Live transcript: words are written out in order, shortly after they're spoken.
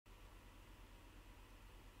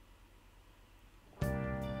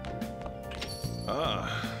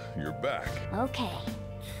Ah, you're back. Okay.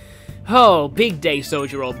 Oh, big day,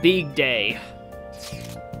 Sojiro, big day.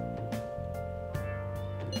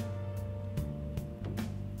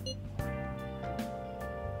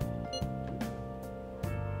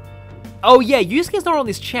 Oh yeah, Yusuke's not on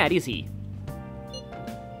this chat, is he?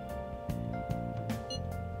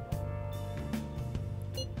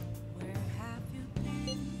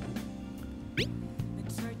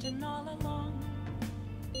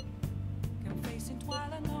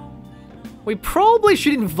 We probably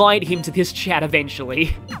should invite him to this chat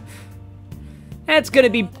eventually. That's gonna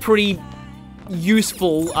be pretty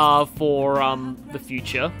useful for the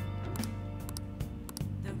future.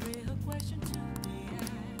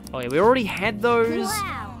 Oh yeah, we already had those.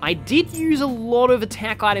 Wow. I did use a lot of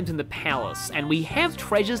attack items in the palace, and we have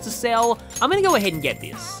treasures to sell. I'm gonna go ahead and get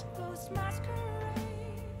this.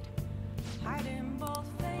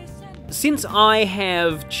 Since I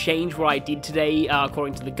have changed what I did today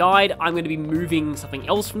according to the guide, I'm going to be moving something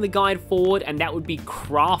else from the guide forward, and that would be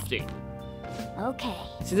crafting. Okay.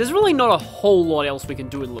 So there's really not a whole lot else we can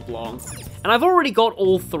do in LeBlanc. And I've already got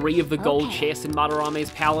all 3 of the gold chests in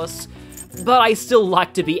Madarame's palace, but I still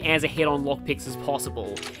like to be as ahead on lockpicks as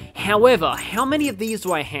possible. However, how many of these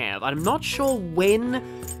do I have? I'm not sure when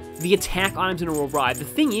the attack items are going to arrive. The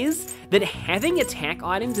thing is that having attack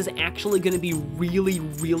items is actually going to be really,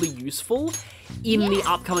 really useful in the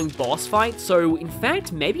upcoming boss fight. So, in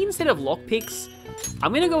fact, maybe instead of lockpicks,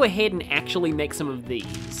 I'm going to go ahead and actually make some of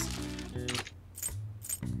these.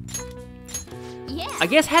 Yeah. I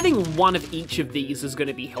guess having one of each of these is going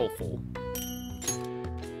to be helpful.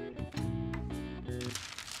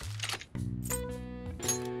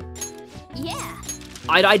 Yeah.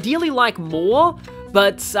 I'd ideally like more,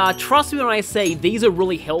 but trust me when I say these are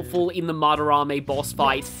really helpful in the Madarame boss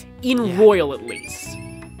fight, in Royal at least.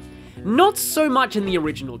 Not so much in the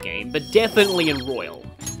original game, but definitely in Royal.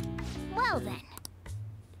 Well then.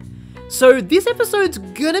 So this episode's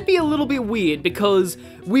gonna be a little bit weird because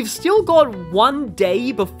we've still got 1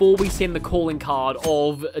 day before we send the calling card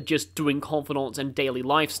of just doing confidants and daily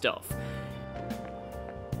life stuff.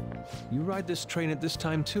 You ride this train at this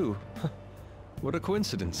time too? What a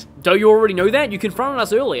coincidence. Don't you already know that? You confronted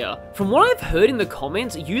us earlier. From what I've heard in the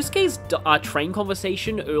comments, Yusuke's train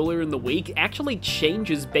conversation earlier in the week actually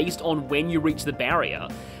changes based on when you reach the barrier.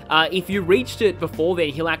 If you reached it before then,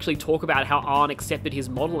 he'll actually talk about how Arn accepted his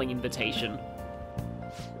modeling invitation.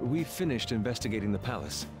 We finished investigating the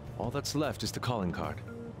palace. All that's left is the calling card.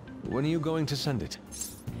 When are you going to send it?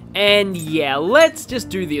 And yeah, let's just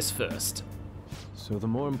do this first. So the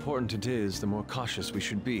more important it is, the more cautious we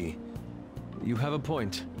should be. You have a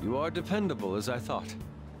point. You are dependable, as I thought.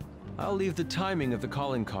 I'll leave the timing of the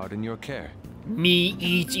calling card in your care. Me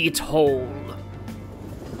eat it whole.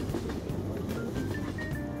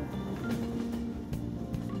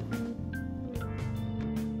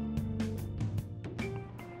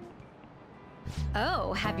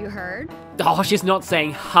 Oh, have you heard? Oh, she's not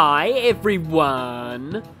saying hi,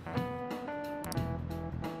 everyone.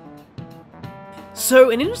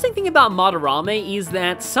 So, an interesting thing about Madarame is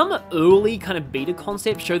that some early kind of beta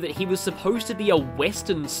concepts show that he was supposed to be a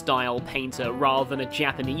Western-style painter rather than a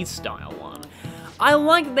Japanese-style one. I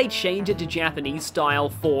like that they changed it to Japanese style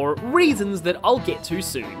for reasons that I'll get to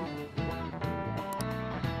soon.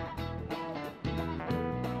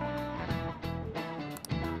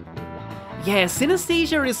 Yeah,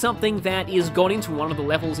 synesthesia is something that is got into one of the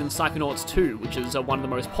levels in Psychonauts 2, which is one of the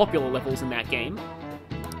most popular levels in that game.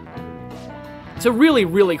 It's a really,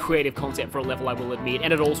 really creative concept for a level, I will admit,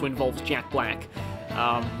 and it also involves Jack Black.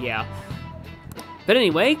 Yeah. But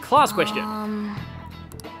anyway, class question.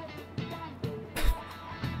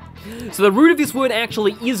 So the root of this word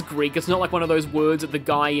actually is Greek. It's not like one of those words that the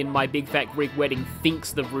guy in My Big Fat Greek Wedding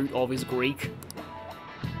thinks the root of is Greek.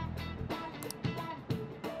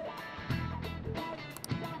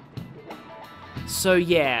 So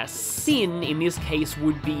yeah, sin in this case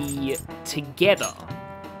would be together.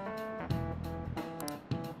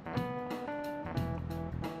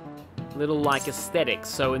 Little like aesthetics.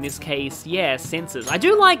 So in this case, yeah, senses. I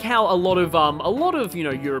do like how a lot of you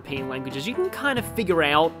know, European languages, you can kind of figure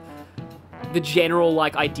out the general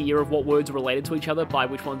like idea of what words are related to each other by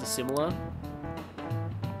which ones are similar.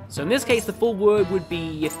 So in this case, the full word would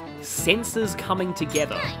be senses coming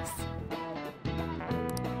together. Nice.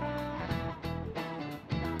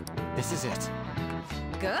 This is it.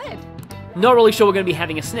 Good. Not really sure we're going to be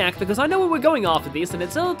having a snack because I know where we're going after this, and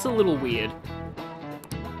it's a little weird.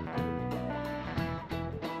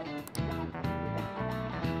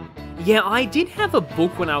 Yeah, I did have a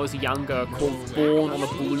book when I was younger called Born on a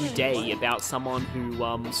Blue Day about someone who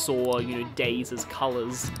saw, you know, days as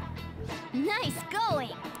colours. Nice going.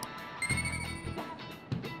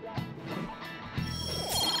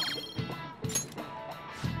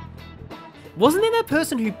 Wasn't there that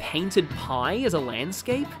person who painted pie as a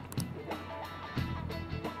landscape?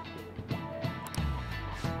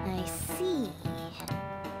 I see.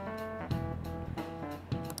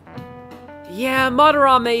 Yeah,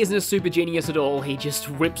 Madarame isn't a super genius at all. He just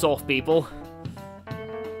rips off people.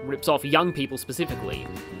 Rips off young people specifically.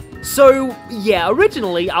 So, yeah,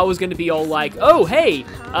 originally I was going to be all like, oh, hey,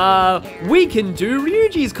 we can do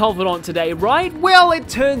Ryuji's confidant today, right? Well, it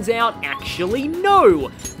turns out actually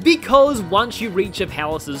no, because once you reach a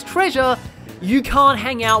palace's treasure, you can't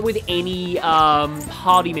hang out with any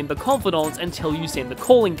party member confidants until you send the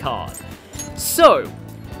calling card. So,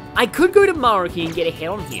 I could go to Maruki and get a head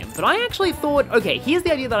on him, but I actually thought, okay, here's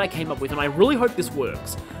the idea that I came up with, and I really hope this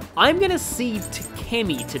works. I'm going to see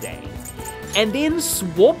Takemi today, and then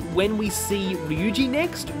swap when we see Ryuji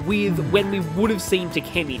next with when we would have seen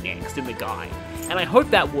Takemi next in the guide, and I hope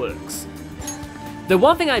that works. The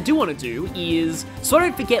one thing I do want to do is, so I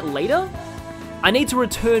don't forget later, I need to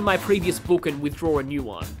return my previous book and withdraw a new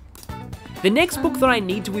one. The next book that I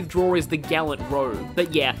need to withdraw is The Gallant Rogue,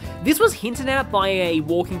 but yeah, this was hinted at by a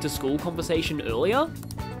walking to school conversation earlier.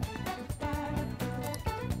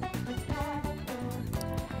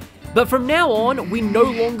 But from now on, we no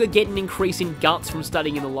longer get an increase in guts from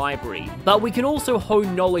studying in the library, but we can also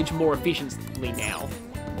hone knowledge more efficiently now.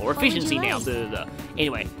 Or efficiency now,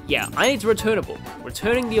 Anyway, yeah, I need to return a book.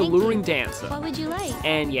 Returning the Alluring Dancer. What would you like?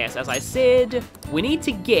 And yes, as I said, we need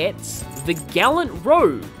to get The Gallant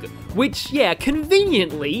Rogue, which, yeah,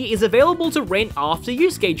 conveniently is available to rent after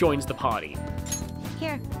Yusuke joins the party.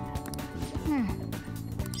 Here.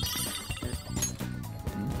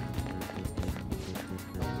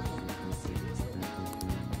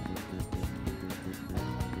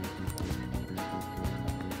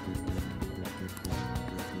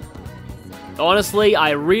 Honestly,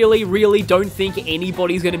 I really don't think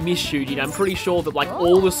anybody's gonna miss Shujin. I'm pretty sure that, like,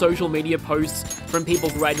 all the social media posts from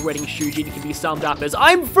people graduating Shujin can be summed up as,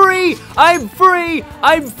 I'm free! I'm free!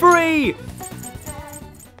 I'm free!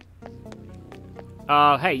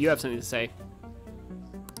 Hey, you have something to say.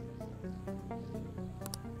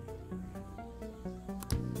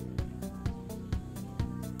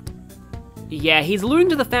 Yeah, he's alluding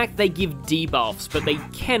to the fact they give debuffs, but they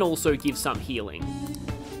can also give some healing.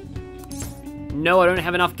 No, I don't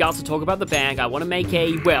have enough guts to talk about the bag. I want to make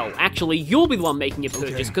a... Well, actually, you'll be the one making a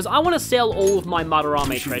purchase, because I want to sell all of my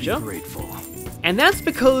Madarame treasure. And that's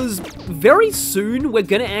because very soon we're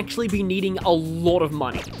going to actually be needing a lot of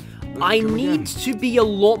money. I need to be a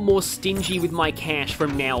lot more stingy with my cash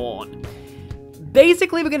from now on.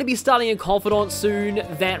 Basically, we're going to be starting a confidant soon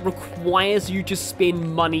that requires you to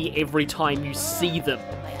spend money every time you see them.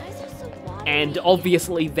 And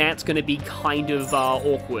obviously, that's going to be kind of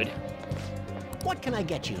awkward. What can I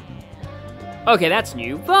get you? Okay, that's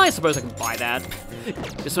new, but I suppose I can buy that.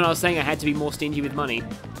 Just when I was saying I had to be more stingy with money.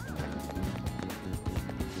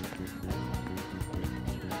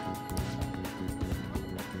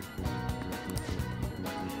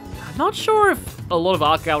 I'm not sure if a lot of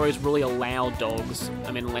art galleries really allow dogs.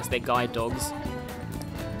 I mean, unless they're guide dogs.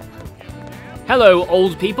 Hello,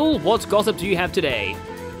 old people. What gossip do you have today?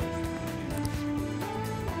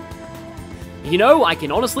 You know, I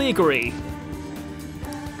can honestly agree.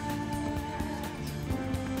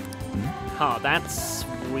 Huh, that's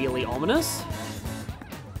really ominous.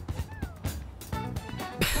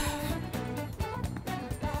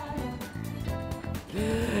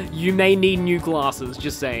 You may need new glasses,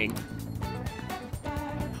 just saying.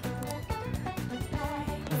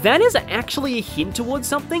 That is actually a hint towards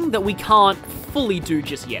something that we can't fully do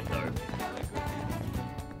just yet, though.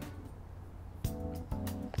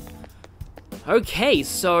 Okay,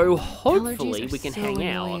 so hopefully we can hang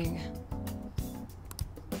out.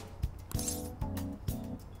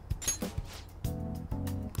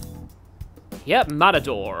 Yep,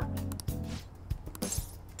 Matador.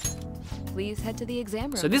 Please head to the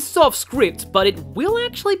exam room. So this is off script, but it will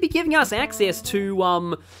actually be giving us access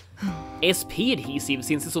to, SP adhesive,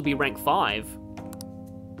 since this will be rank 5.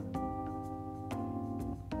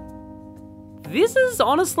 This is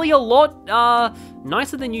honestly a lot,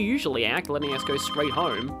 nicer than you usually act, letting us go straight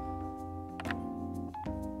home.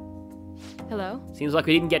 Hello? Seems like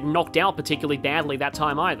we didn't get knocked out particularly badly that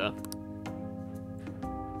time either.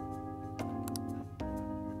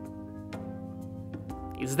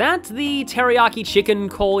 Is that the teriyaki chicken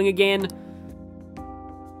calling again?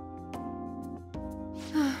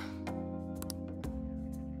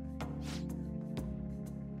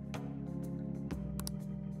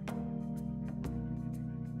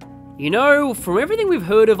 You know, from everything we've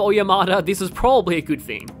heard of Oyamada, this is probably a good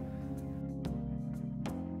thing.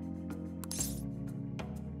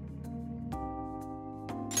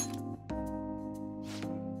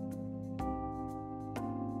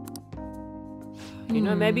 You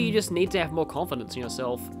know, maybe you just need to have more confidence in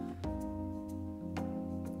yourself.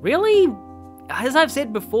 Really? As I've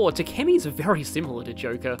said before, Takemi's very similar to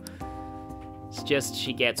Joker. It's just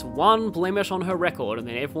she gets one blemish on her record and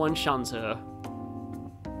then everyone shuns her.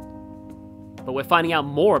 But we're finding out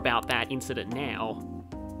more about that incident now.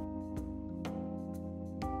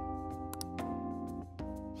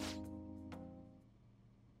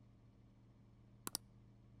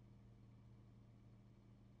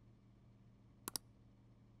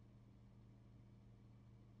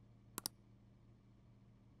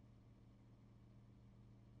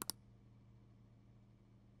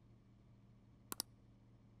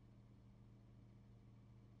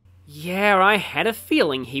 Yeah, I had a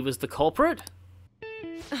feeling he was the culprit.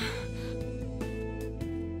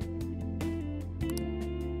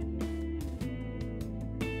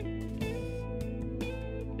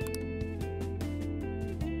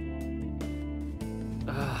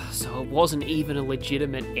 So it wasn't even a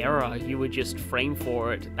legitimate error, you were just framed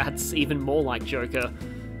for it. That's even more like Joker.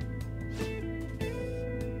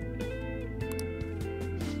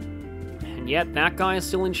 And yet, that guy is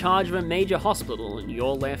still in charge of a major hospital, and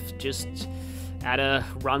you're left just at a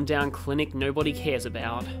rundown clinic nobody cares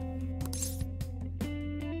about.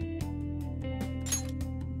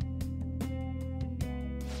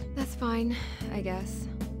 That's fine, I guess.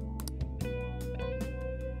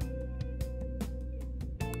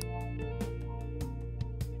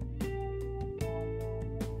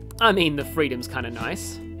 I mean, the freedom's kinda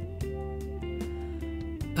nice.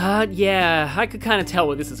 But yeah, I could kinda tell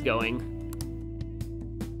where this is going.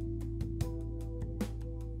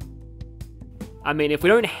 I mean, if we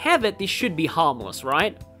don't have it, this should be harmless,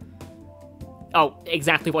 right? Oh,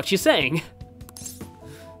 exactly what she's saying.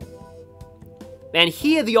 And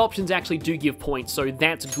here the options actually do give points, so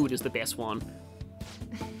that's good as the best one.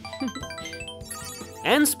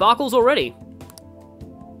 And sparkles already.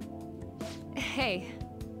 Hey.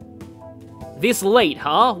 This late,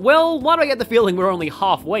 huh? Well, why do I get the feeling we're only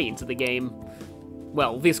halfway into the game?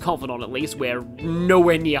 Well, this Confidant at least, we're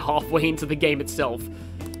nowhere near halfway into the game itself.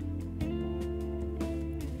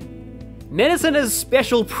 Medicine is a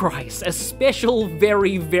special price, a special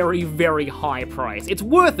very, very, very high price. It's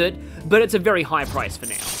worth it, but it's a very high price for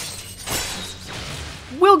now.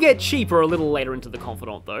 We'll get cheaper a little later into the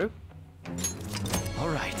Confidant though.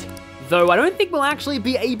 Alright. Though I don't think we'll actually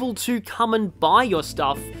be able to come and buy your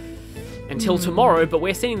stuff until tomorrow, but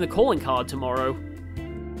we're sending the calling card tomorrow.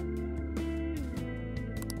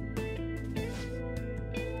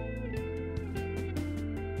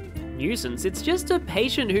 Nuisance, it's just a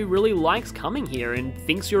patient who really likes coming here and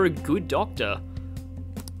thinks you're a good doctor.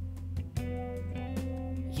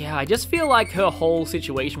 Yeah, I just feel like her whole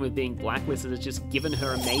situation with being blacklisted has just given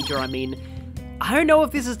her a major, I mean, I don't know if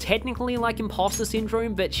this is technically like imposter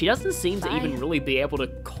syndrome, but she doesn't seem to even really be able to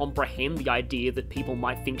comprehend the idea that people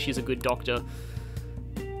might think she's a good doctor.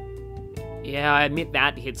 Yeah, I admit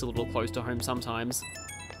that hits a little close to home sometimes.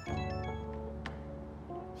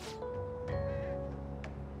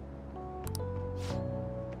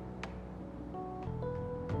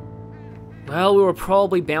 Well, we were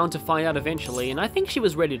probably bound to find out eventually, and I think she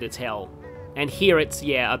was ready to tell. And here it's,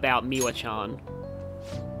 yeah, about Miwa-chan.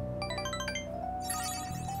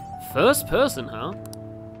 First person, huh?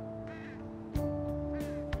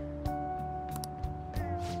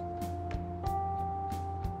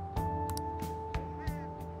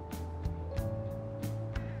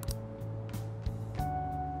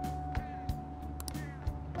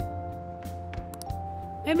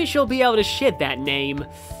 Maybe she'll be able to shed that name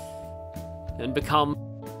and become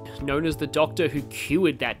known as the doctor who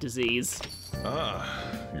cured that disease. Ah,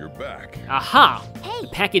 you're back. Aha! Hey. The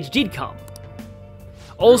package did come.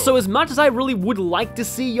 Also, as much as I really would like to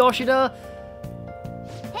see Yoshida,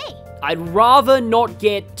 Hey. I'd rather not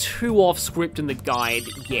get too off script in the guide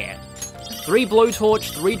yet. 3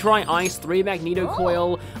 blowtorch, 3 dry ice, 3 magneto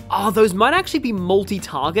coil. Oh, those might actually be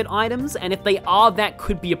multi-target items, and if they are, that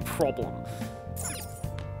could be a problem.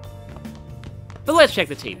 But let's check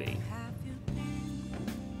the TV.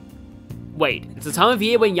 Wait, it's the time of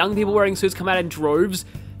year when young people wearing suits come out in droves?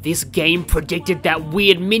 This game predicted that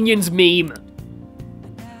weird Minions meme!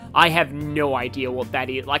 I have no idea what that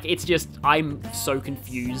is. Like, it's just, I'm so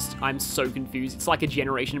confused. I'm so confused. It's like a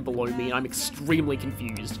generation below me, and I'm extremely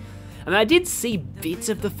confused. I mean, I did see bits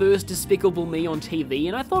of the first Despicable Me on TV,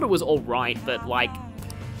 and I thought it was alright, but like,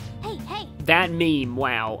 Hey. that meme,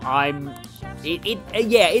 wow,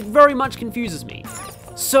 it very much confuses me.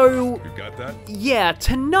 So, You got that? yeah,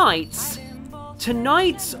 tonight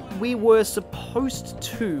we were supposed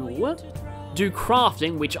to do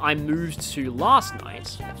crafting, which I moved to last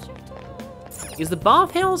night. Is the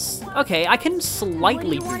bathhouse? Okay, I can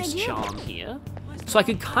slightly boost charm here. So I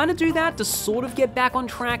could kind of do that to sort of get back on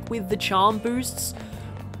track with the charm boosts.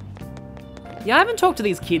 Yeah, I haven't talked to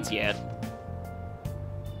these kids yet.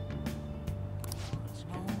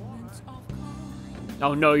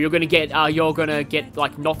 Oh no, you're gonna get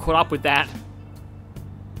like not caught up with that.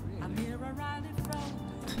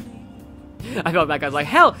 I felt that guy's like,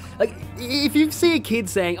 hell, like if you see a kid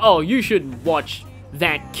saying, oh, you shouldn't watch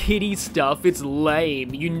that kiddie stuff, it's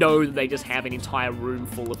lame, you know that they just have an entire room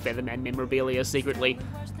full of Featherman memorabilia secretly.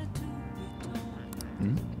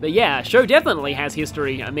 But yeah, show definitely has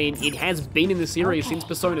history. I mean, it has been in the series since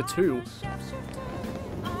Persona 2.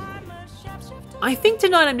 I think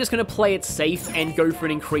tonight I'm just going to play it safe and go for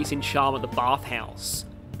an increase in charm at the bathhouse.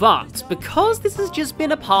 But, because this has just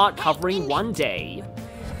been a part covering one day,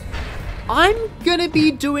 I'm gonna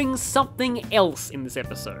be doing something else in this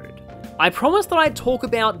episode. I promised that I'd talk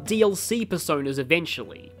about DLC personas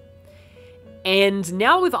eventually. And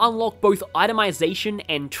now we've unlocked both itemization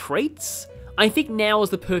and traits, I think now is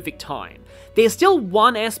the perfect time. There's still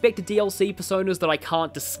one aspect of DLC personas that I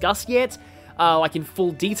can't discuss yet, like in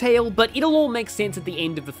full detail, but it'll all make sense at the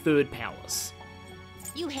end of the third palace.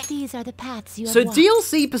 These are the paths you have So walked.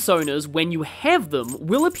 DLC personas, when you have them,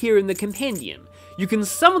 will appear in the compendium. You can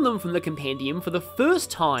summon them from the compendium for the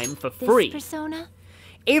first time for free. This persona?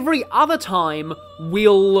 Every other time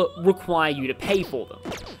will require you to pay for them.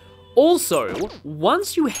 Also,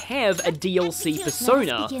 once you have a DLC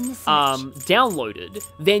persona downloaded,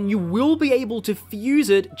 then you will be able to fuse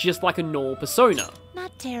it just like a normal persona.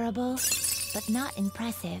 Not terrible, but not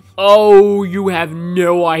impressive. Oh, you have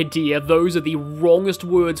no idea. Those are the wrongest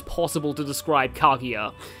words possible to describe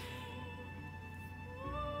Kaguya.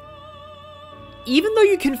 Even though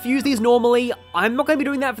you confuse these normally, I'm not going to be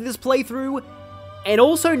doing that for this playthrough. And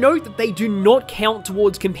also note that they do not count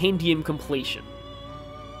towards compendium completion.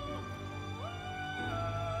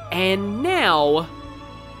 And now,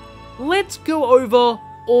 let's go over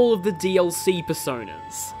all of the DLC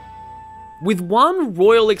personas. With one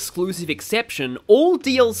royal exclusive exception, all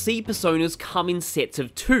DLC personas come in sets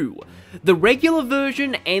of two, the regular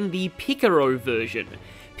version and the Picaro version.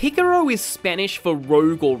 Picaro is Spanish for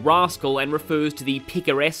rogue or rascal and refers to the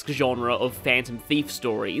picaresque genre of Phantom Thief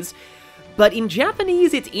stories, but in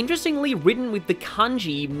Japanese it's interestingly written with the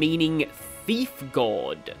kanji meaning thief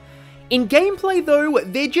god. In gameplay though,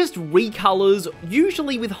 they're just recolors,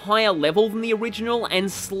 usually with higher level than the original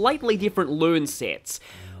and slightly different learn sets.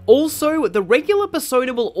 Also, the regular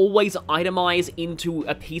persona will always itemize into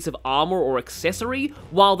a piece of armor or accessory,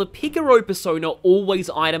 while the Picaro persona always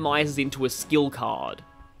itemizes into a skill card.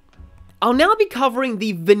 I'll now be covering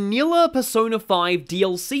the vanilla Persona 5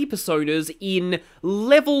 DLC personas in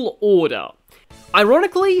level order.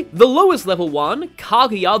 Ironically, the lowest level one,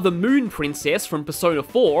 Kaguya the Moon Princess from Persona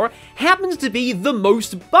 4, happens to be the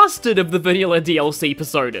most busted of the vanilla DLC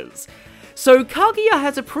personas. So Kaguya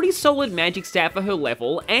has a pretty solid magic stat for her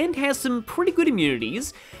level, and has some pretty good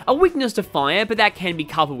immunities, a weakness to fire, but that can be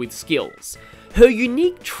covered with skills. Her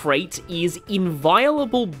unique trait is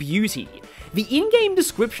Inviolable Beauty. The in-game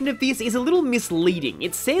description of this is a little misleading.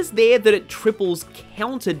 It says there that it triples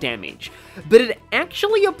counter damage, but it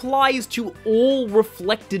actually applies to all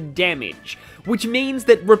reflected damage, which means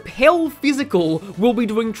that Repel Physical will be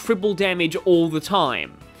doing triple damage all the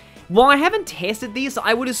time. While I haven't tested this,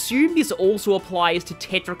 I would assume this also applies to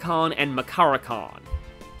Tetrakan and Makarakan.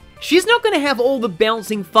 She's not going to have all the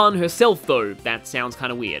bouncing fun herself though, that sounds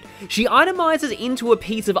kind of weird. She itemizes into a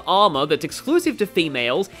piece of armor that's exclusive to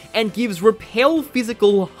females and gives Repel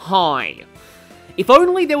Physical High. If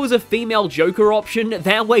only there was a female Joker option,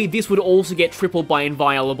 that way this would also get tripled by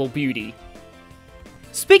Inviolable Beauty.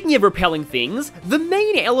 Speaking of repelling things, the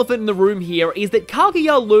main elephant in the room here is that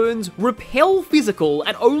Kaguya learns Repel Physical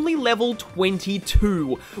at only level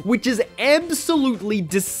 22, which is absolutely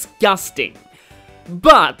disgusting.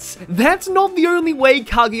 But that's not the only way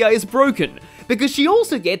Kaguya is broken, because she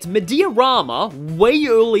also gets Medea Rama way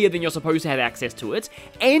earlier than you're supposed to have access to it,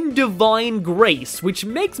 and Divine Grace, which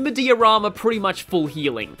makes Medea Rama pretty much full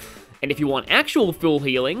healing. And if you want actual full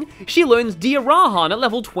healing, she learns Diarahan at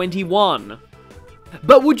level 21.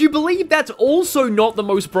 But would you believe that's also not the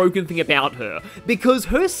most broken thing about her? Because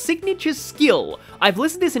her signature skill, I've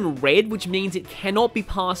listed this in red, which means it cannot be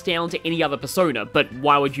passed down to any other persona, but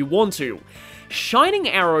why would you want to? Shining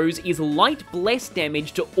Arrows is light blessed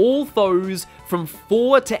damage to all foes from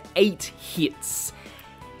 4 to 8 hits.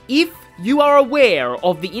 If you are aware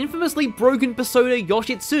of the infamously broken persona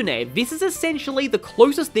Yoshitsune, this is essentially the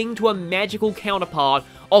closest thing to a magical counterpart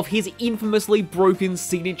of his infamously broken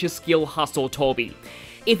signature skill Hasotobi.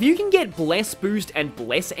 If you can get Bless Boost and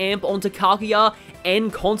Bless Amp onto Kaguya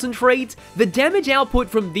and Concentrate, the damage output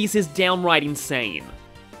from this is downright insane.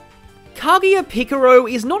 Kagyua Picaro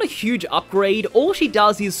is not a huge upgrade, all she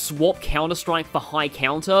does is swap Counter-Strike for High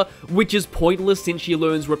Counter, which is pointless since she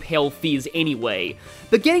learns Repel Fizz anyway.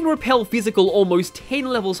 But getting Repel Physical almost 10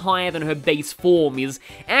 levels higher than her base form is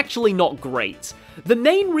actually not great. The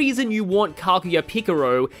main reason you want Kagyua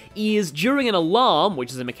Picaro is during an alarm,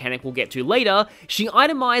 which is a mechanic we'll get to later, she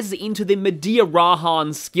itemizes into the Medea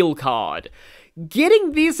Rahan skill card.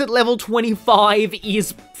 Getting this at level 25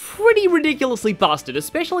 is pretty ridiculously busted,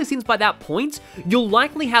 especially since by that point, you'll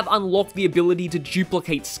likely have unlocked the ability to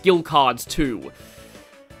duplicate skill cards too.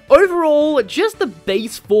 Overall, just the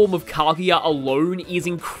base form of Kaguya alone is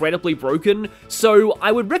incredibly broken, so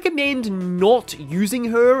I would recommend not using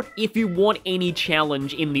her if you want any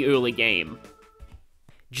challenge in the early game.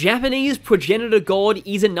 Japanese progenitor god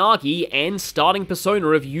Izanagi and starting persona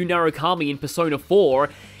of Yu Narukami in Persona 4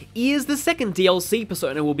 is the second DLC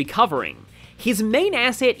persona we'll be covering. His main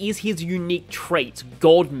asset is his unique trait,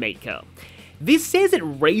 Godmaker. This says it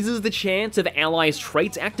raises the chance of allies'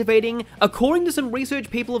 traits activating. According to some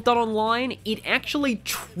research people have done online, it actually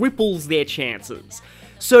triples their chances.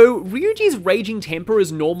 So, Ryuji's Raging Temper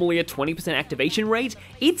is normally a 20% activation rate,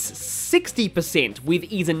 it's 60% with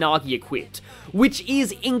Izanagi equipped, which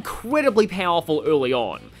is incredibly powerful early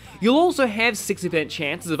on. You'll also have 60%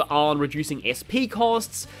 chances of Arn reducing SP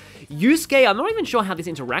costs. Yusuke, I'm not even sure how this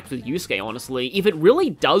interacts with Yusuke, honestly. If it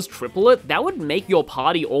really does triple it, that would make your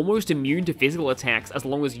party almost immune to physical attacks as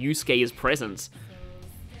long as Yusuke is present.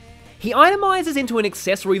 He itemizes into an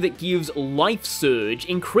accessory that gives Life Surge,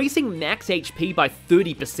 increasing max HP by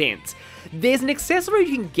 30%. There's an accessory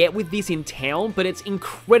you can get with this in town, but it's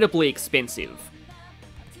incredibly expensive.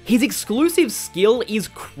 His exclusive skill is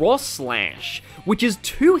Cross Slash, which is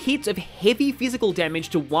 2 hits of heavy physical damage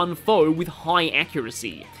to one foe with high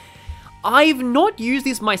accuracy. I've not used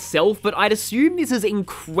this myself, but I'd assume this is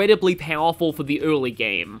incredibly powerful for the early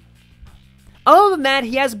game. Other than that,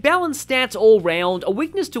 he has balanced stats all round, a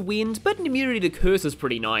weakness to wind, but an immunity to curse is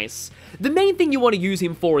pretty nice. The main thing you want to use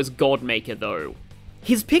him for is Godmaker though.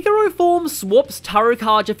 His Picaro form swaps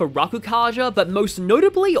Tarukaja for Rakukaja, but most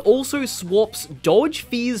notably also swaps Dodge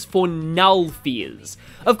Fizz for Null Fizz.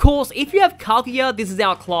 Of course, if you have Kaguya, this is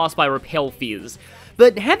outclassed by Repel Fizz,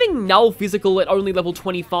 but having Null Physical at only level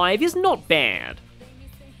 25 is not bad.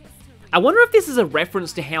 I wonder if this is a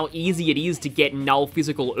reference to how easy it is to get Null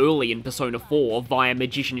Physical early in Persona 4 via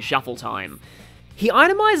Magician Shuffle Time. He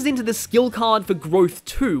itemizes into the skill card for Growth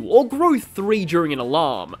 2, or Growth 3 during an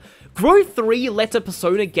alarm. Growth 3 lets a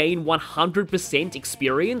persona gain 100%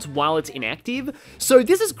 experience while it's inactive, so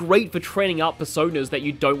this is great for training up personas that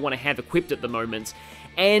you don't want to have equipped at the moment.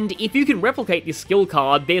 And if you can replicate this skill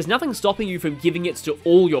card, there's nothing stopping you from giving it to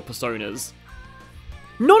all your personas.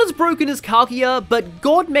 Not as broken as Kaguya, but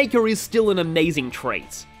Godmaker is still an amazing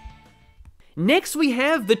trait. Next we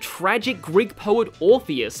have the tragic Greek poet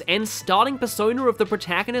Orpheus and starting persona of the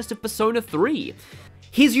protagonist of Persona 3.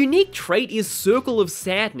 His unique trait is Circle of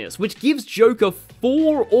Sadness, which gives Joker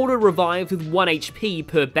 4 auto-revives with 1 HP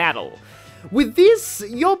per battle. With this,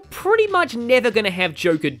 you're pretty much never going to have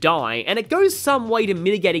Joker die, and it goes some way to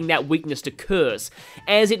mitigating that weakness to Curse,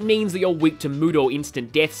 as it means that you're weak to Mudo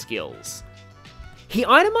instant death skills. He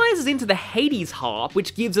itemizes into the Hades Harp,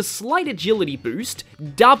 which gives a slight agility boost,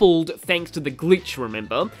 doubled thanks to the glitch,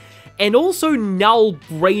 remember, and also Null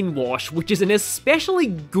Brainwash, which is an especially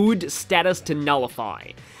good status to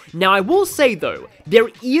nullify. Now I will say though, there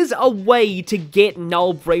is a way to get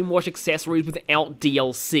Null Brainwash accessories without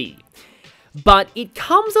DLC. But it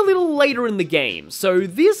comes a little later in the game, so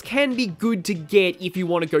this can be good to get if you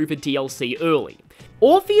want to go for DLC early.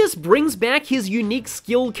 Orpheus brings back his unique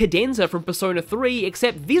skill Cadenza from Persona 3,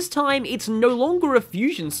 except this time it's no longer a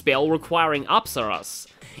fusion spell requiring Apsaras.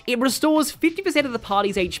 It restores 50% of the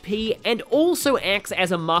party's HP and also acts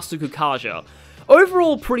as a Master Kukaja.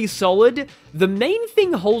 Overall pretty solid. The main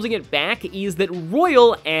thing holding it back is that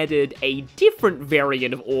Royal added a different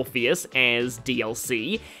variant of Orpheus as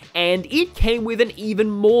DLC, and it came with an even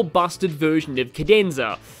more busted version of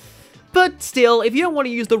Cadenza. But still, if you don't want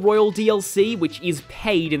to use the Royal DLC, which is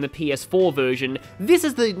paid in the PS4 version, this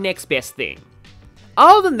is the next best thing.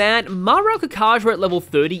 Other than that, Maraku Kage at level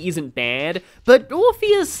 30 isn't bad, but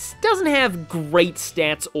Orpheus doesn't have great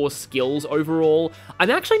stats or skills overall. I'm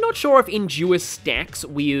actually not sure if Endure stacks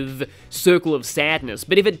with Circle of Sadness,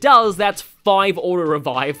 but if it does, that's 5 auto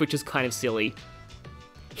revive, which is kind of silly.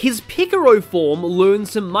 His Picaro form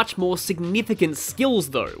learns some much more significant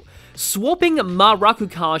skills though. Swapping Maraku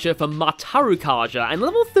Kage for Mataru Kage, and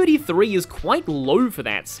level 33 is quite low for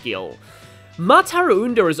that skill. Mataru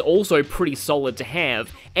Unda is also pretty solid to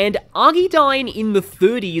have, and Argidyne in the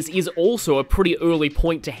 30s is also a pretty early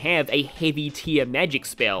point to have a heavy tier magic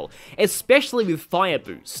spell, especially with Fire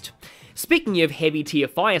Boost. Speaking of heavy tier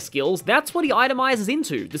fire skills, that's what he itemizes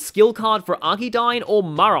into, the skill card for Argidyne or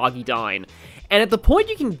Maragidyne. And at the point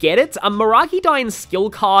you can get it, a Maragidyne skill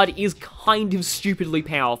card is kind of stupidly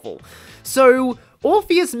powerful. So,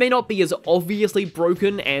 Orpheus may not be as obviously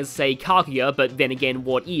broken as, say, Kaguya, but then again,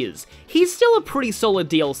 what is? He's still a pretty solid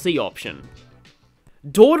DLC option.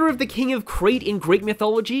 Daughter of the King of Crete in Greek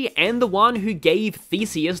mythology, and the one who gave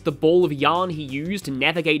Theseus the ball of yarn he used to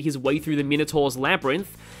navigate his way through the Minotaur's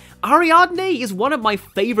labyrinth, Ariadne is one of my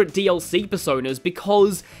favourite DLC personas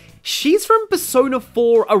because she's from Persona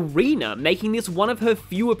 4 Arena, making this one of her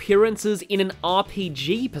few appearances in an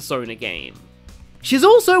RPG Persona game. She's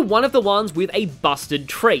also one of the ones with a busted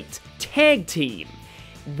trait, Tag Team.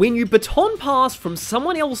 When you baton pass from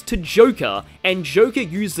someone else to Joker, and Joker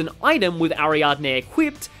uses an item with Ariadne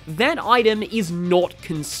equipped, that item is not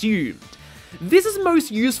consumed. This is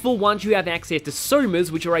most useful once you have access to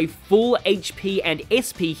Somas, which are a full HP and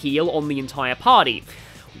SP heal on the entire party.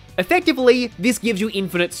 Effectively, this gives you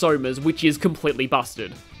infinite Somas, which is completely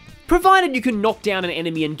busted. Provided you can knock down an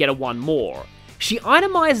enemy and get a 1 more. She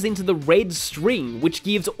itemizes into the red string, which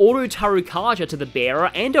gives auto Tarukaja to the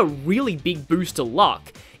bearer and a really big boost to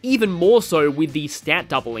luck, even more so with the stat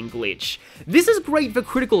doubling glitch. This is great for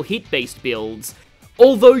critical hit based builds,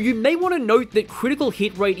 although you may want to note that critical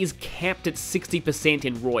hit rate is capped at 60%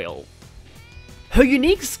 in Royal. Her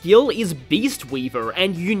unique skill is Beast Weaver,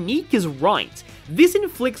 and unique is right. This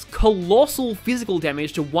inflicts colossal physical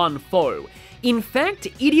damage to one foe. In fact,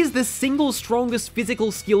 it is the single strongest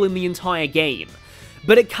physical skill in the entire game.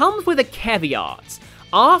 But it comes with a caveat.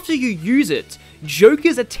 After you use it,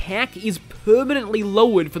 Joker's attack is permanently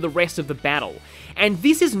lowered for the rest of the battle. And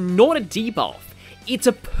this is not a debuff, it's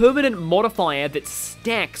a permanent modifier that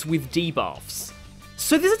stacks with debuffs.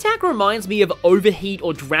 So this attack reminds me of Overheat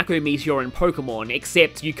or Draco Meteor in Pokemon,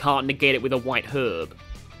 except you can't negate it with a white herb.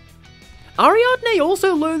 Ariadne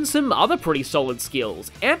also learns some other pretty solid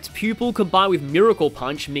skills. Apt Pupil combined with Miracle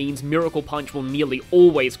Punch means Miracle Punch will nearly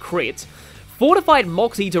always crit. Fortified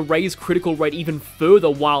Moxie to raise critical rate even further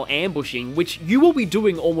while ambushing, which you will be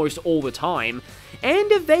doing almost all the time.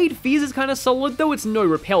 And Evade Fears is kinda solid, though it's no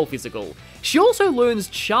repel physical. She also learns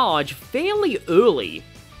Charge fairly early.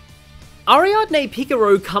 Ariadne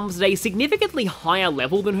Picaro comes at a significantly higher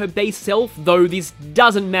level than her base self, though this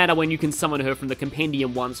doesn't matter when you can summon her from the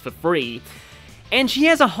Compendium once for free. And she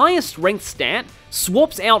has a higher strength stat,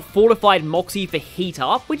 swaps out Fortified Moxie for Heat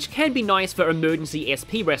Up, which can be nice for emergency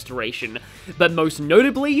SP restoration, but most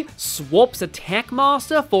notably, swaps Attack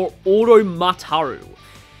Master for Auto Mataru.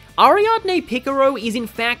 Ariadne Picaro is in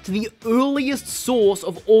fact the earliest source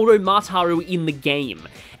of Auto Mataru in the game,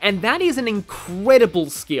 and that is an incredible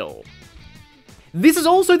skill. This is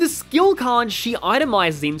also the skill card she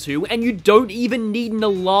itemizes into, and you don't even need an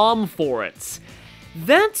alarm for it.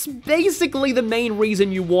 That's basically the main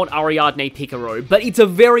reason you want Ariadne Picaro, but it's a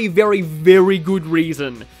very, very, very good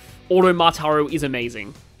reason. Auto Mataru is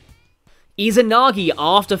amazing. Izanagi,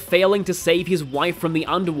 after failing to save his wife from the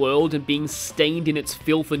underworld and being stained in its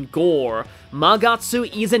filth and gore,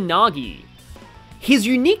 Magatsu Izanagi. His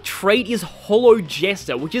unique trait is Hollow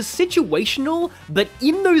Jester, which is situational, but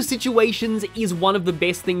in those situations is one of the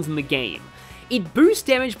best things in the game. It boosts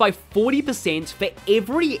damage by 40% for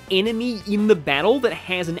every enemy in the battle that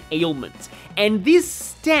has an ailment, and this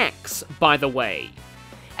stacks, by the way.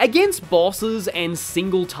 Against bosses and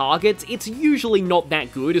single targets, it's usually not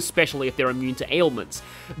that good, especially if they're immune to ailments.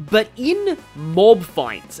 But in mob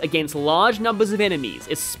fights against large numbers of enemies,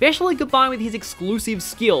 especially combined with his exclusive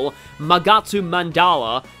skill, Magatsu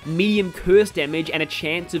Mandala, medium curse damage and a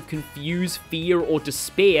chance of confuse, fear, or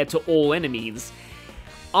despair to all enemies,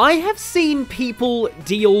 I have seen people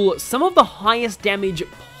deal some of the highest damage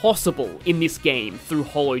possible in this game through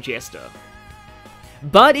Hollow Jester.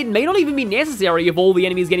 But it may not even be necessary if all the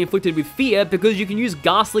enemies get inflicted with fear, because you can use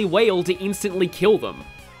Ghastly Wail to instantly kill them.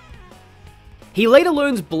 He later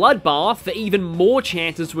learns Bloodbath for even more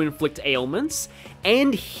chances to inflict ailments,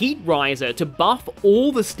 and Heat Riser to buff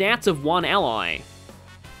all the stats of one ally.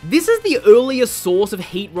 This is the earliest source of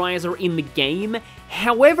Heat Riser in the game,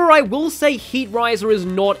 however I will say Heat Riser is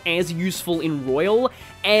not as useful in Royal,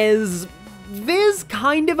 as there's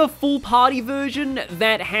kind of a full party version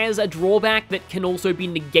that has a drawback that can also be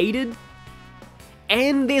negated.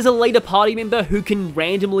 And there's a later party member who can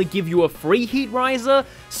randomly give you a free Heat Riser,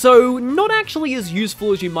 so not actually as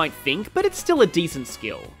useful as you might think, but it's still a decent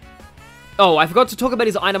skill. Oh, I forgot to talk about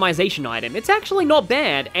his itemization item. It's actually not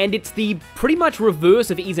bad, and it's the pretty much reverse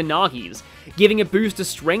of Izanagi's, giving a boost to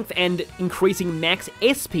strength and increasing max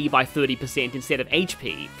SP by 30% instead of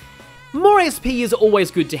HP. More SP is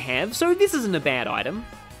always good to have, so this isn't a bad item.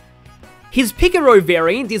 His Picaro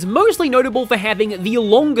variant is mostly notable for having the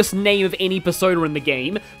longest name of any persona in the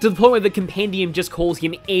game, to the point where the compendium just calls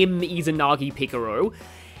him M. Izanagi Picaro.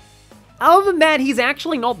 Other than that, he's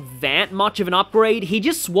actually not that much of an upgrade. He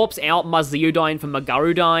just swaps out Mazeodyne for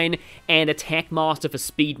Magarudyne and Attack Master for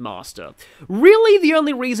Speed Master. Really, the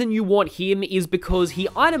only reason you want him is because he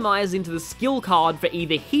itemizes into the skill card for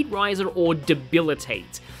either Heat Riser or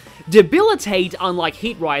Debilitate. Debilitate, unlike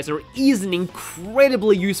Heat Riser, is an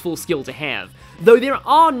incredibly useful skill to have, though there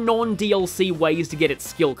are non-DLC ways to get its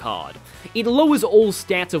skill card. It lowers all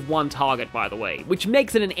stats of one target, by the way, which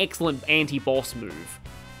makes it an excellent anti-boss move.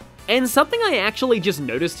 And something I actually just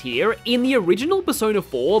noticed here, in the original Persona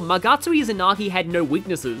 4, Magatsu Izanagi had no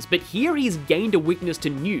weaknesses, but here he's gained a weakness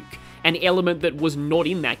to Nuke, an element that was not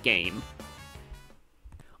in that game.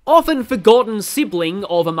 Often forgotten sibling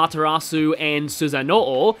of Amaterasu and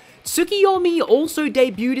Susanoo, Tsukiyomi also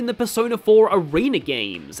debuted in the Persona 4 Arena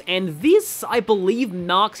games, and this, I believe,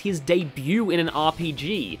 marks his debut in an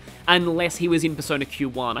RPG, unless he was in Persona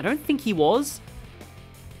Q1. I don't think he was.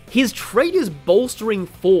 His trait is Bolstering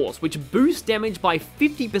Force, which boosts damage by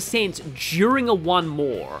 50% during a 1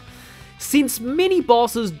 more. Since many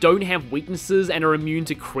bosses don't have weaknesses and are immune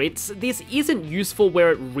to crits, this isn't useful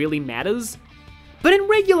where it really matters. But in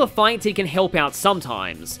regular fights it can help out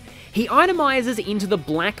sometimes. He itemizes into the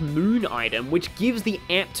Black Moon item, which gives the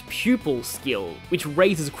Apt Pupil skill, which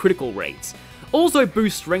raises critical rates. Also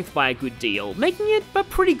boosts strength by a good deal, making it a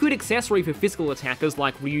pretty good accessory for physical attackers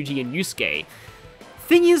like Ryuji and Yusuke.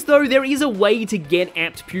 Thing is though, there is a way to get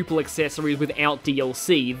Apt Pupil accessories without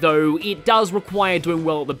DLC, though it does require doing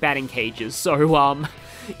well at the batting cages, so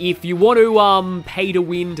if you want to pay to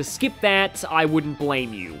win to skip that, I wouldn't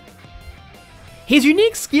blame you. His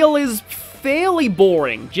unique skill is fairly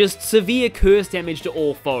boring, just severe curse damage to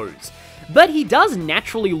all foes. But he does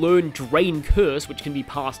naturally learn Drain Curse, which can be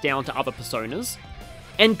passed down to other personas,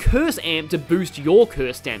 and Curse Amp to boost your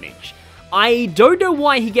curse damage. I don't know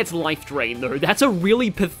why he gets Life Drain though, that's a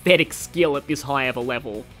really pathetic skill at this high of a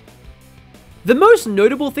level. The most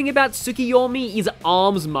notable thing about Tsukiyomi is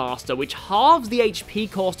Arms Master, which halves the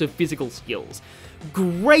HP cost of physical skills.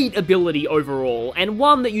 Great ability overall, and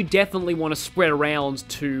one that you definitely want to spread around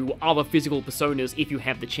to other physical personas if you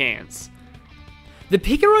have the chance. The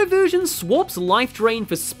Picaro version swaps Life Drain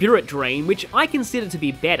for Spirit Drain, which I consider to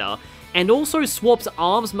be better, and also swaps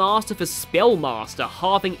Arms Master for Spell Master,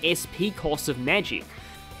 halving SP costs of magic.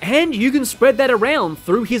 And you can spread that around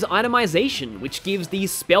through his itemization, which gives the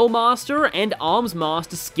Spell Master and Arms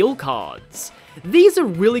Master skill cards. These are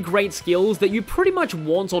really great skills that you pretty much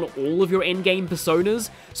want on all of your endgame personas,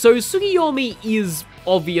 so Tsukiyomi is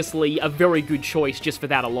obviously a very good choice just for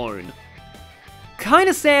that alone.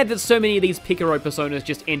 Kinda sad that so many of these Picaro personas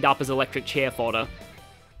just end up as electric chair fodder.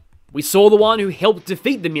 We saw the one who helped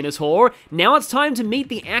defeat the Minotaur, now it's time to meet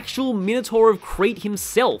the actual Minotaur of Crete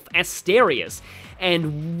himself, Asterius,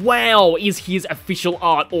 and wow, is his official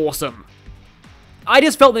art awesome. I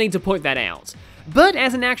just felt the need to point that out. But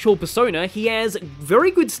as an actual persona, he has very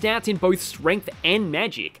good stats in both strength and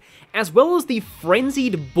magic, as well as the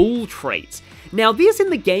Frenzied Bull trait. Now this in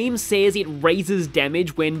the game says it raises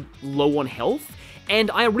damage when low on health, and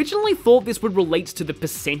I originally thought this would relate to the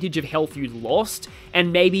percentage of health you lost,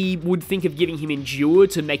 and maybe would think of giving him Endure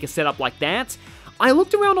to make a setup like that. I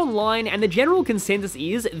looked around online and the general consensus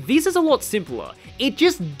is this is a lot simpler. It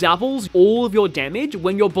just doubles all of your damage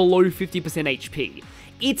when you're below 50% HP.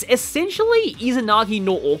 It's essentially Izanagi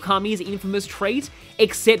no Okami's infamous trait,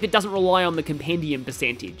 except it doesn't rely on the compendium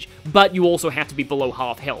percentage, but you also have to be below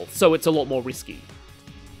half health, so it's a lot more risky.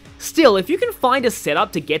 Still, if you can find a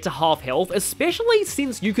setup to get to half health, especially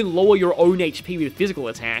since you can lower your own HP with physical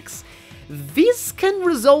attacks, this can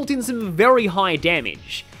result in some very high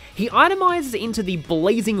damage. He itemizes into the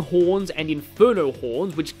Blazing Horns and Inferno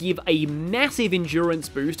Horns, which give a massive endurance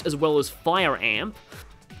boost as well as Fire Amp.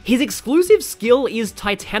 His exclusive skill is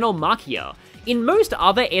Titanomachia. In most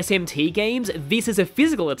other SMT games, this is a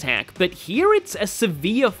physical attack, but here it's a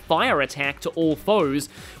severe fire attack to all foes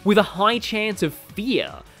with a high chance of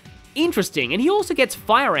fear. Interesting, and he also gets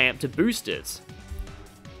Fire Amp to boost it.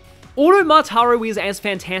 Automataru is as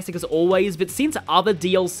fantastic as always, but since other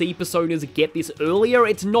DLC personas get this earlier,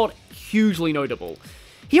 it's not hugely notable.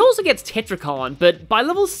 He also gets Tetracon, but by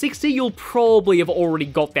level 60 you'll probably have already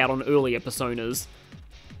got that on earlier personas.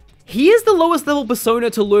 He is the lowest level persona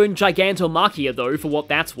to learn Gigantomachia though, for what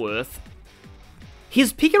that's worth.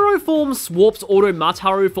 His Picaro form swaps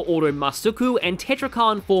Automataru for Automasuku and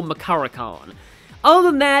Tetracon for Makarakan.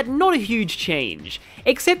 Other than that, not a huge change,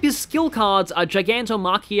 except his skill cards are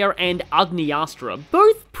Gigantomachia and Agniastra,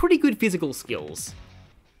 both pretty good physical skills.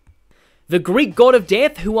 The Greek god of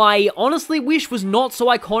death, who I honestly wish was not so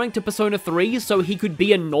iconic to Persona 3 so he could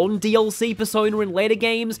be a non-DLC persona in later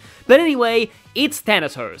games, but anyway, it's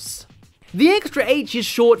Thanatos. The extra H is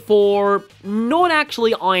short for not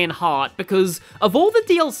actually Iron Heart, because of all the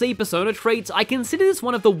DLC persona traits, I consider this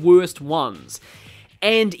one of the worst ones.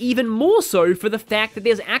 And even more so for the fact that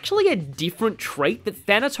there's actually a different trait that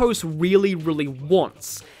Thanatos really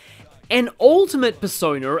wants. An ultimate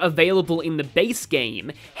persona available in the base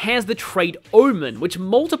game has the trait Omen, which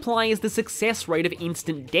multiplies the success rate of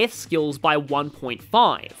instant death skills by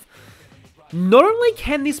 1.5. Not only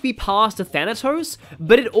can this be passed to Thanatos,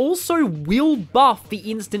 but it also will buff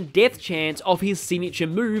the instant death chance of his signature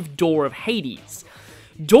move, Door of Hades.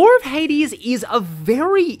 Door of Hades is a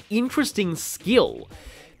very interesting skill,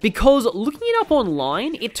 because looking it up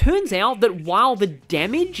online, it turns out that while the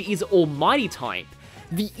damage is Almighty type,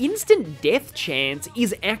 the instant death chance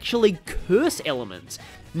is actually Curse element,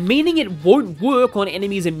 meaning it won't work on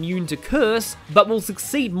enemies immune to Curse, but will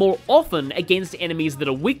succeed more often against enemies that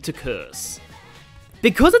are weak to Curse.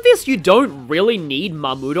 Because of this, you don't really need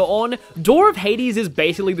Mamuda on. Door of Hades is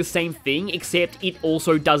basically the same thing, except it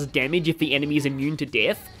also does damage if the enemy is immune to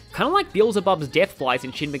death. Kinda like Beelzebub's Death Flies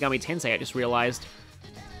in Shin Megami Tensei, I just realized.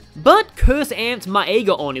 But Curse-amped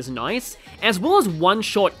Maega on is nice, as well as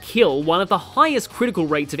one-shot kill, one of the highest critical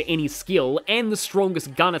rates of any skill, and the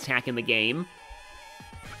strongest gun attack in the game.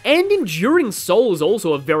 And Enduring Soul is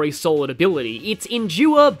also a very solid ability. It's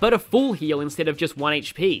Endure, but a full heal instead of just 1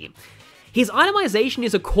 HP. His itemization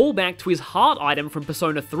is a callback to his heart item from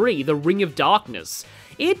Persona 3, the Ring of Darkness.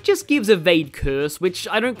 It just gives Evade Curse, which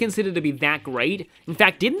I don't consider to be that great. In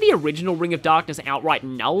fact, didn't the original Ring of Darkness outright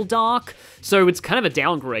null Dark? So it's kind of a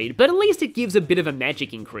downgrade, but at least it gives a bit of a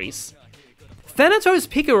magic increase. Thanatos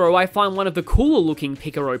Picaro I find one of the cooler looking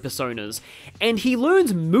Picaro personas, and he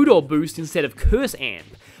learns Mudo Boost instead of Curse Amp.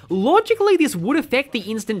 Logically, this would affect the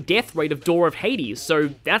instant death rate of Door of Hades,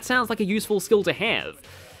 so that sounds like a useful skill to have.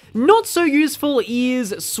 Not so useful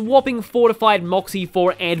is swapping Fortified Moxie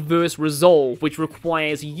for Adverse Resolve, which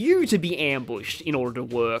requires you to be ambushed in order to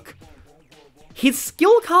work. His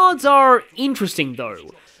skill cards are interesting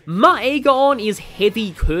though. Maegaon is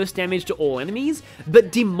heavy curse damage to all enemies,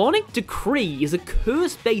 but Demonic Decree is a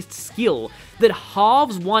curse-based skill that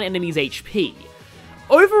halves one enemy's HP.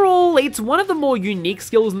 Overall, it's one of the more unique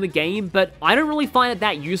skills in the game, but I don't really find it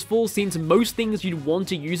that useful since most things you'd want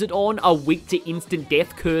to use it on are weak to instant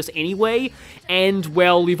death curse anyway, and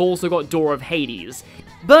well, you've also got Door of Hades.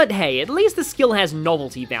 But hey, at least the skill has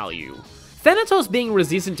novelty value. Thanatos being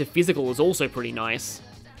resistant to physical is also pretty nice.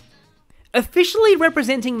 Officially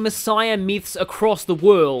representing Messiah myths across the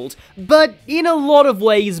world, but in a lot of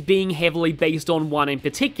ways being heavily based on one in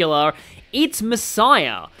particular, it's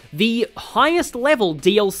Messiah, the highest level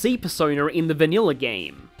DLC persona in the vanilla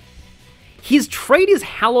game. His trait is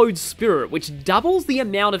Hallowed Spirit, which doubles the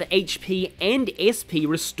amount of HP and SP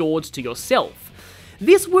restored to yourself.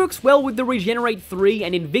 This works well with the Regenerate 3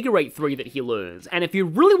 and Invigorate 3 that he learns, and if you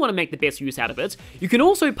really want to make the best use out of it, you can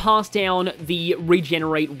also pass down the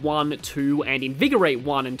Regenerate 1, 2, and Invigorate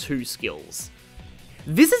 1 and 2 skills.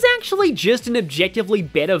 This is actually just an objectively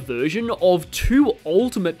better version of two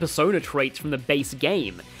ultimate persona traits from the base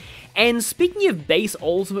game. And speaking of base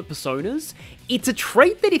ultimate personas, it's a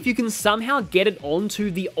trait that if you can somehow get it onto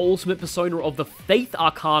the ultimate persona of the Faith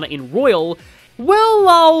Arcana in Royal, well,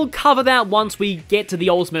 I'll cover that once we get to the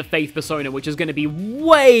ultimate Faith persona, which is going to be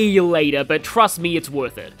way later, but trust me, it's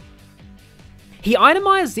worth it. He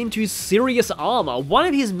itemized into Serious Armor, one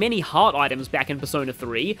of his many heart items back in Persona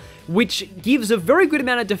 3, which gives a very good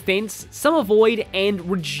amount of defense, some avoid, and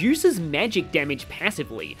reduces magic damage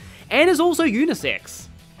passively, and is also unisex.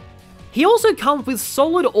 He also comes with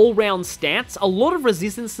solid all-round stats, a lot of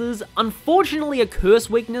resistances, unfortunately a curse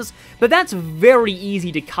weakness, but that's very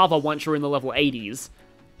easy to cover once you're in the level 80s.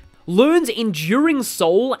 Learns Enduring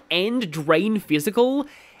Soul and Drain Physical,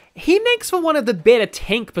 he makes for one of the better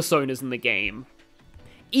tank personas in the game.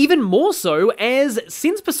 Even more so, as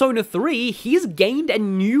since Persona 3, he's gained a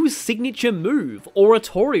new signature move,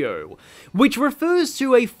 Oratorio, which refers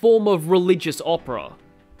to a form of religious opera.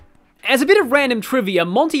 As a bit of random trivia,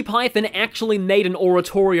 Monty Python actually made an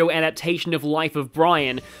oratorio adaptation of Life of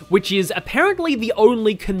Brian, which is apparently the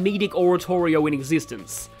only comedic oratorio in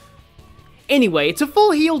existence. Anyway, it's a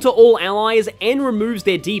full heal to all allies and removes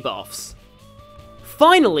their debuffs.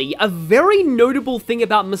 Finally, a very notable thing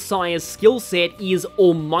about Messiah's skill set is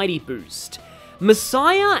Almighty Boost.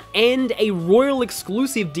 Messiah and a Royal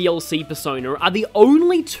exclusive DLC persona are the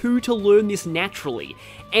only two to learn this naturally,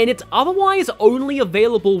 and it's otherwise only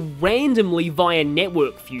available randomly via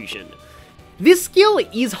network fusion. This skill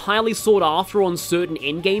is highly sought after on certain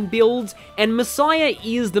endgame builds, and Messiah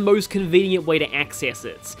is the most convenient way to access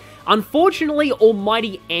it. Unfortunately,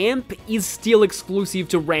 Almighty Amp is still exclusive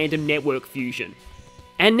to random network fusion.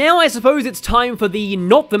 And now I suppose it's time for the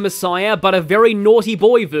not the Messiah, but a very naughty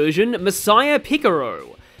boy version, Messiah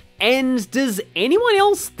Picaro. And does anyone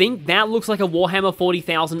else think that looks like a Warhammer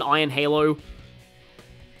 40,000 Iron Halo?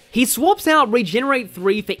 He swaps out Regenerate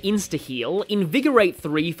 3 for Insta-Heal, Invigorate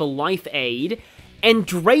 3 for Life Aid, and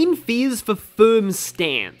Drain Fizz for Firm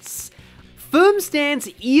Stance. Firm Stance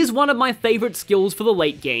is one of my favourite skills for the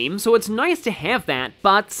late game, so it's nice to have that,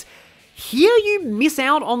 but here you miss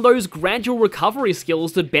out on those gradual recovery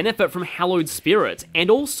skills that benefit from Hallowed Spirit,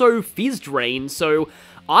 and also Fizz Drain, so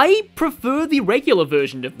I prefer the regular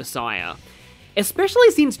version of Messiah.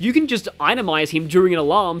 Especially since you can just itemize him during an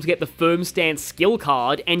alarm to get the Firm Stance skill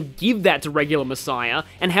card and give that to regular Messiah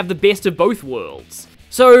and have the best of both worlds.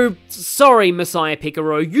 So, sorry Messiah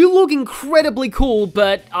Picaro, you look incredibly cool,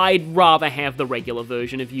 but I'd rather have the regular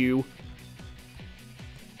version of you.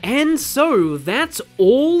 And so, that's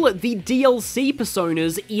all the DLC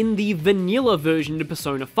personas in the vanilla version of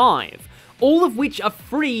Persona 5, all of which are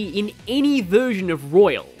free in any version of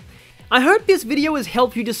Royal. I hope this video has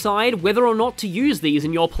helped you decide whether or not to use these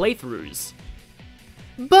in your playthroughs.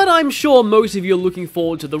 But I'm sure most of you are looking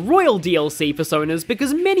forward to the Royal DLC personas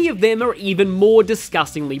because many of them are even more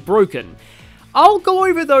disgustingly broken. I'll go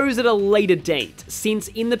over those at a later date, since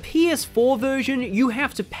in the PS4 version you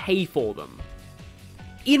have to pay for them.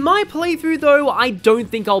 In my playthrough though, I don't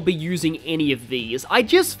think I'll be using any of these. I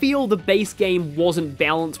just feel the base game wasn't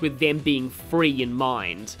balanced with them being free in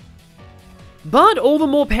mind. But all the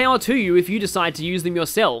more power to you if you decide to use them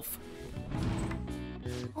yourself.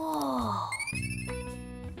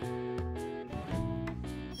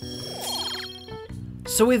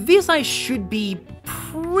 So with this I should be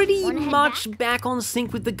pretty much back on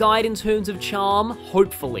sync with the guide in terms of charm,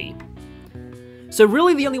 hopefully. So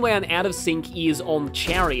really the only way I'm out of sync is on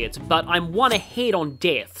Chariot, but I'm one ahead on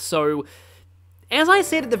Death, so as I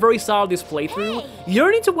said at the very start of this playthrough, you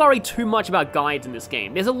don't need to worry too much about guides in this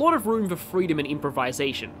game. There's a lot of room for freedom and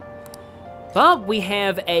improvisation. But we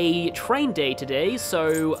have a train day today,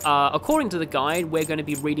 so according to the guide, we're going to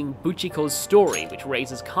be reading Buchiko's story, which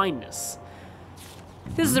raises kindness.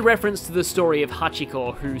 This is a reference to the story of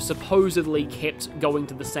Hachiko, who supposedly kept going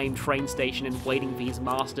to the same train station and waiting for his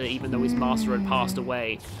master, even though his master had passed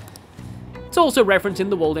away. It's also referenced in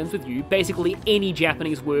The World Ends With You. Basically, any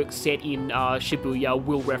Japanese work set in Shibuya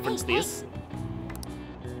will reference this.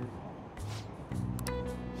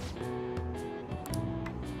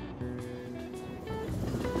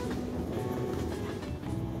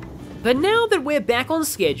 But now that we're back on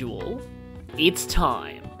schedule, it's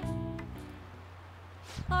time.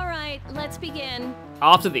 Alright, let's begin.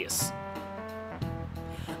 After this.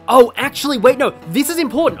 Oh, actually, wait, no, this is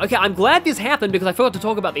important. Okay, I'm glad this happened because I forgot to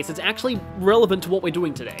talk about this. It's actually relevant to what we're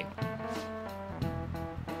doing today.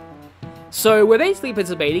 So, we're basically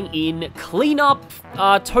participating in Cleanup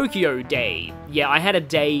Tokyo Day. Yeah, I had a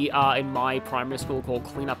day in my primary school called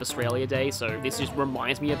Cleanup Australia Day, so this just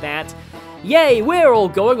reminds me of that. Yay, we're all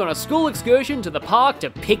going on a school excursion to the park to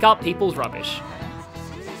pick up people's rubbish.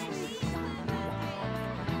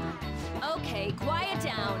 Okay, quiet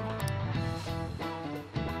down.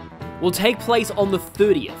 Will take place on the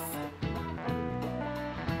 30th.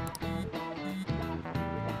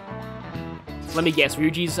 Let me guess,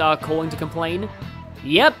 Ryuji's calling to complain?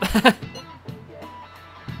 Yep.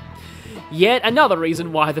 Yet another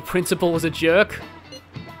reason why the principal is a jerk.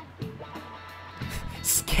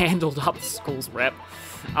 Scandaled up the school's rep.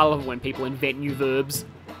 I love it when people invent new verbs.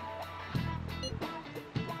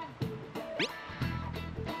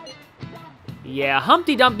 Yeah,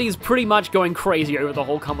 Humpty Dumpty's pretty much going crazy over the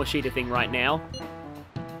whole Kamoshida thing right now.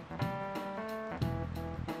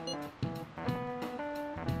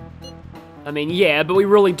 I mean, yeah, but we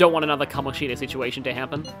really don't want another Kamoshida situation to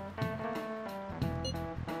happen.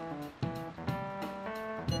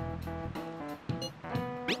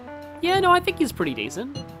 Yeah, no, I think he's pretty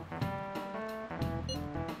decent.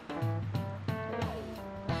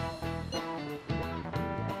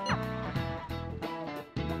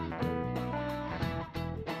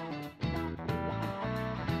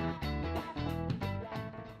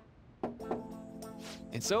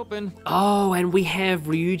 It's open. Oh, and we have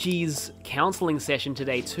Ryuji's counseling session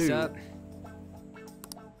today too. What's up?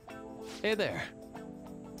 Hey there.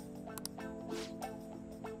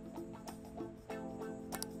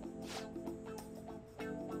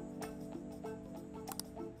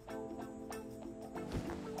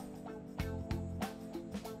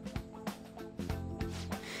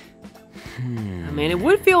 I mean, it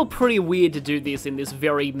would feel pretty weird to do this in this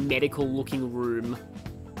very medical-looking room.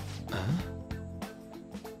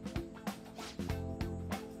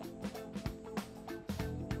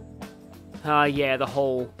 Yeah, the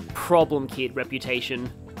whole problem kid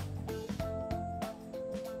reputation.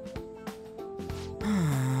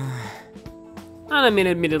 And I mean,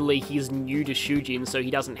 admittedly, he's new to Shujin, so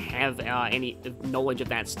he doesn't have any knowledge of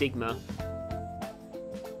that stigma.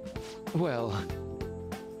 Well...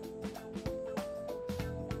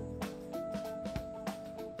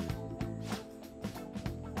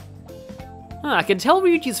 I can tell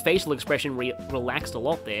Ryuji's facial expression relaxed a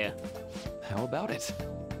lot there. How about it?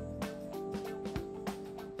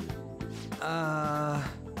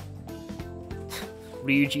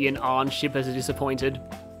 Ryuji and Arn shippers are disappointed.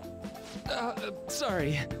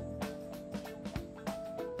 Sorry.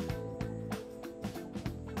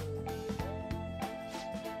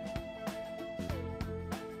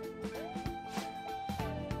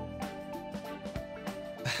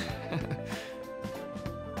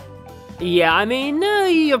 Yeah, I mean,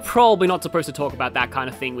 you're probably not supposed to talk about that kind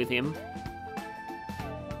of thing with him.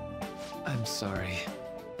 I'm sorry.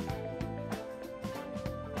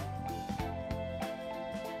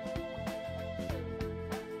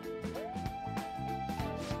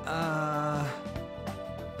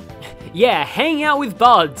 Yeah, hang out with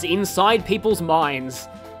buds inside people's minds.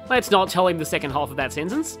 Let's not tell him the second half of that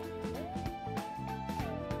sentence.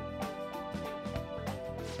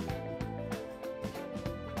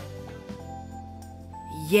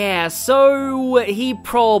 Yeah, so he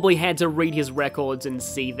probably had to read his records and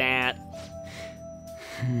see that.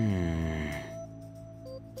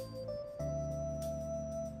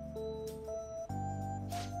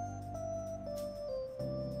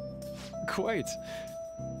 Quite.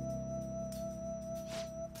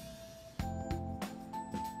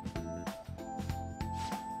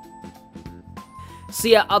 So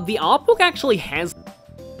yeah, the art book actually has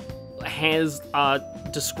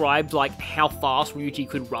described like how fast Ryuji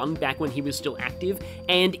could run back when he was still active,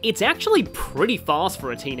 and it's actually pretty fast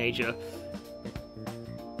for a teenager.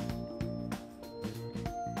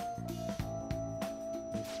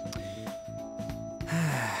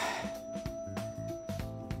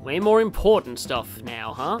 Way more important stuff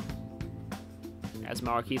now, huh? As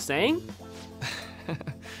Maruki's saying.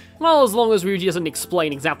 Well, as long as Ryuji doesn't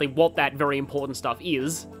explain exactly what that very important stuff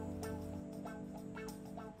is.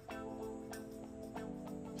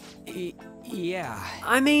 Yeah.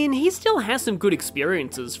 I mean, he still has some good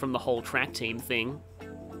experiences from the whole track team thing.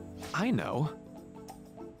 I know.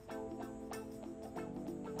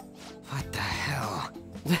 What the hell?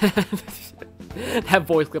 That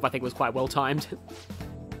voice clip, I think, was quite well timed.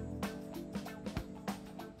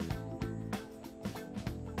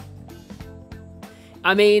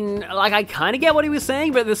 I mean, like, I kind of get what he was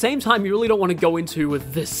saying, but at the same time, you really don't want to go into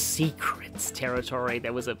the secrets territory.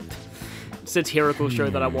 There was a satirical show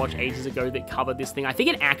that I watched ages ago that covered this thing. I think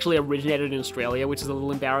it actually originated in Australia, which is a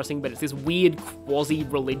little embarrassing, but it's this weird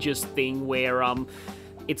quasi-religious thing where,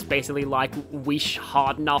 it's basically like, wish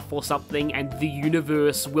hard enough or something, and the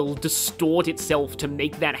universe will distort itself to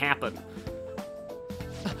make that happen.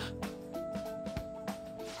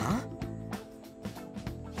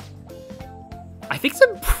 I think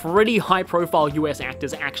some pretty high-profile US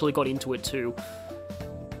actors actually got into it too.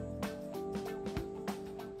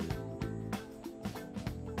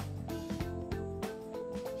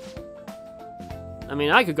 I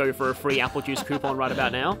mean, I could go for a free apple juice coupon right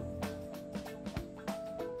about now.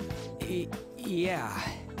 Yeah.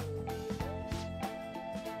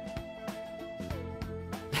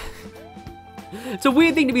 It's a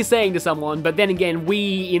weird thing to be saying to someone, but then again,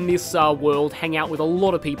 we in this world hang out with a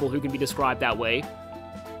lot of people who can be described that way.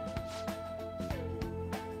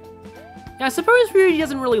 I suppose Ryuji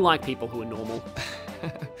doesn't really like people who are normal.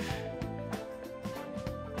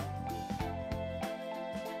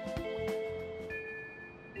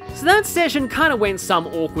 So that session kind of went some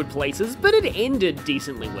awkward places, but it ended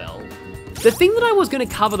decently well. The thing that I was going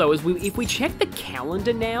to cover though is if we check the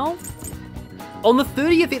calendar now, On the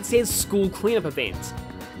 30th, it says school cleanup event.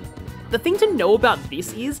 The thing to know about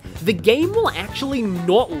this is, the game will actually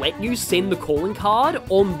not let you send the calling card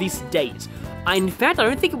on this date. In fact, I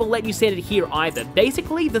don't think it will let you send it here either.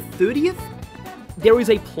 Basically, the 30th, there is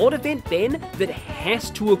a plot event then that has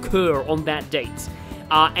to occur on that date.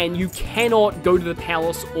 And you cannot go to the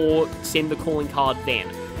palace or send the calling card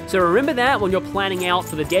then. So remember that when you're planning out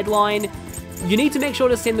for the deadline. You need to make sure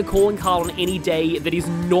to send the calling card on any day that is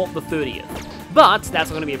not the 30th. But that's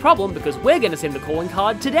not going to be a problem because we're going to send the calling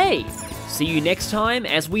card today. See you next time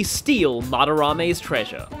as we steal Madarame's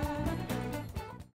treasure.